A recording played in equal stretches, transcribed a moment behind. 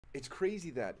It's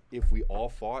crazy that if we all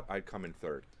fought, I'd come in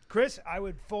third. Chris, I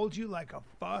would fold you like a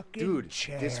fucking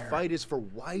chair. This fight is for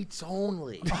whites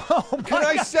only. Oh my Can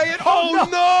I God. say it? Oh,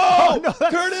 no! no,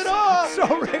 that's Turn it off! So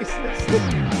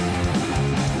racist.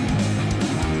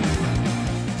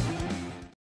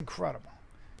 Incredible.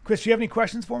 Chris, do you have any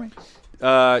questions for me?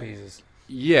 Jesus.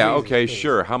 Yeah, okay,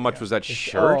 sure. How much was that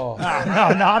shirt? Oh. No, I'm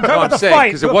talking No, about I'm the saying, fight.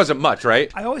 because it wasn't much, right?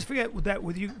 I always forget with that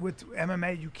with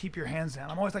MMA, you keep your hands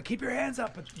down. I'm always like, keep your hands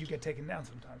up, but you get taken down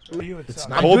sometimes. For you, it's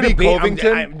not Colby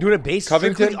Covington? I'm doing it based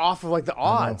strictly Covington? off of like the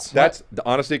odds. That's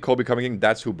honestly, Colby Covington,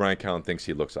 that's who Bryan Callen thinks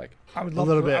he looks like. I would love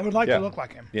little to, bit. I would like Yeah. to look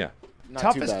like him. Yeah. Not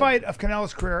Toughest too bad. fight of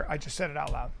Canelo's career. I just said it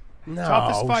out loud. No,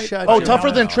 Toughest fight. shut of your Canelo.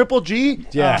 tougher than Triple G?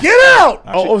 Yeah. Get out!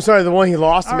 Oh, sorry, the one he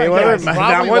lost to All right, Mayweather. guys. That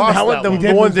Probably one, lost that one, that the one. He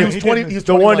did one, lose. the He did lose.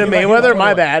 the one to 21. Mayweather.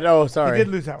 My bad. Oh, sorry. He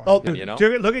did lose that one. Oh, You know?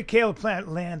 Look at Caleb Plant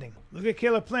landing. Look at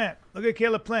Caleb Plant. Look at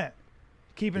Caleb Plant.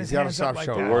 Keeping his gotta hands up stop like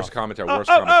showing that. Worst commentary, Oh, worst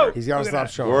oh, commentary. oh. He's got to Look at stop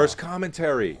that. showing. Worst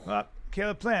commentary.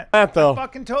 Caleb Plant. That, though. I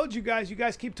fucking told you guys. You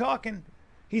guys keep talking.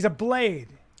 He's a blade.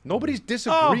 Nobody's Oh,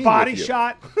 disagreeing body with you.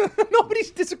 shot.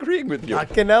 Nobody's disagreeing with you. Not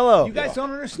Canelo. You guys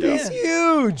don't understand. He's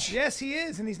huge. Yes, he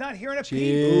is, and he's not hearing a Jeez.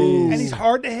 peep, and he's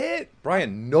hard to hit.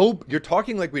 Brian, no, you're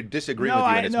talking like we disagree No, with you,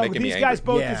 I and it's know, but making me these angry. guys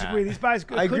both Yeah. disagree. These guys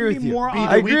I agree couldn't with be you. more I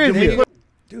honest. agree with you.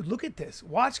 Dude, look at this.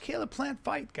 Watch Caleb Plant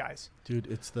fight, guys. Dude,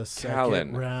 it's the second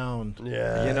Callen. round.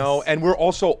 Yeah. You know, and we're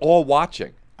also all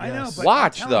watching. I know, Yes. but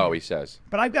Watch, I'm telling though, you. he says.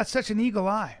 But I've got such an eagle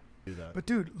eye. Do that. But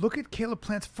dude, look at Caleb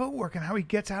Plant's footwork and how he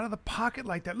gets out of the pocket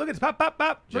like that. Look at this, pop, pop,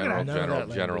 pop. Look General, at that. None of general,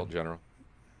 that general, landed. general.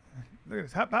 Look at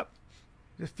this, hop, hop.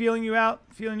 Just feeling you out,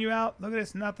 feeling you out. Look at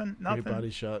this, nothing, Great nothing,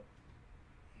 body shot.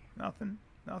 nothing,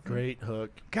 nothing. Great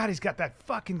hook. God, he's got that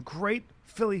fucking great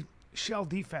Philly shell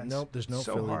defense. Nope, there's no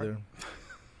so Philly hard. there.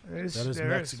 There is, That is there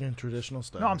Mexican traditional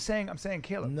style. No, I'm saying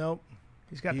Caleb. Nope.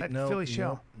 He's got that no, Philly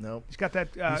shell. Nope. He's got that.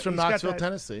 He's from got Knoxville, that-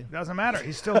 Tennessee. Doesn't matter.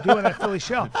 He's still doing that Philly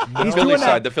shell. He's Philly doing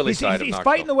side, that. the Philly he's, side of He's Knoxville.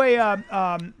 fighting the way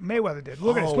Mayweather did.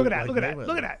 Look at this. Look at that. like Look at that. Mayweather.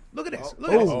 Look at that. Look at this.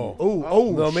 Look at this. No,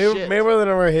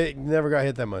 Mayweather never got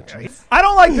hit that much. I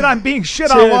don't like that I'm being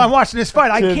shit on Chin. while I'm watching this fight.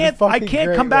 I Chin, can't fucking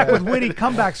come great, back man. with witty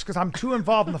comebacks because I'm too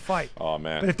involved in the fight. Oh,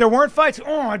 man. But if there weren't fights,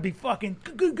 I'd be fucking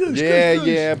goose. Yeah,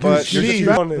 yeah, but you're just,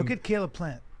 Look at Caleb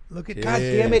Plant. Look at God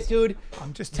damn it, dude.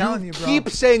 I'm just telling you, bro. Keep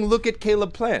saying, look at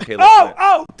Caleb Plant. Caleb Oh,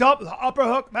 Plant. double upper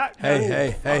hook. Back,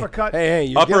 Hey, uppercut.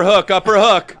 hey, Upper hook, upper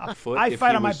hook. I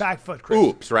fight on my back foot, Chris.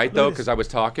 Oops, right, though, Look at because I was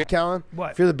talking. Callen,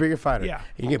 What? if you're the bigger fighter, Yeah.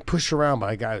 you get pushed around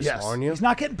by a guy who's smaller you. He's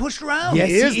not getting pushed around. Yes,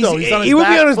 He is, though. He's on his he would be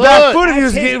back on his foot. back foot if he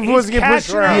was That's getting, it. wasn't getting pushed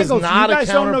Catching around. He is angles. not You a guys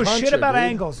don't know shit counterpuncher, about dude.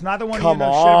 angles. Neither one Come of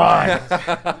you know shit on.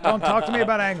 about angles. Don't talk to me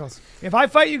about angles. If I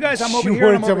fight you guys, I'm over You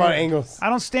here. And wanna I'm over talk about here. angles. I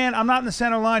don't stand. I'm not in the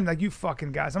center line like you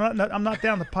fucking guys. I'm not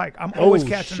down the pike. I'm always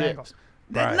catching shit. angles.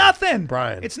 Brian. Nothing.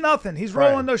 Brian. It's nothing. He's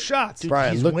Brian. rolling those shots.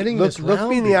 Brian, He's look winning me this in the round,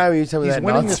 eye when you tell me He's that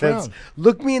winning this nonsense. round.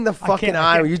 Look me in the fucking can't, I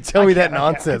eye can't. when you tell I me can't, that I can't,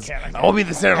 I nonsense. can't, I can't. I'll be in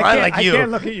the center line like you. I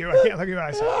can't look at you. I can't look at you when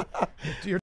I say. You're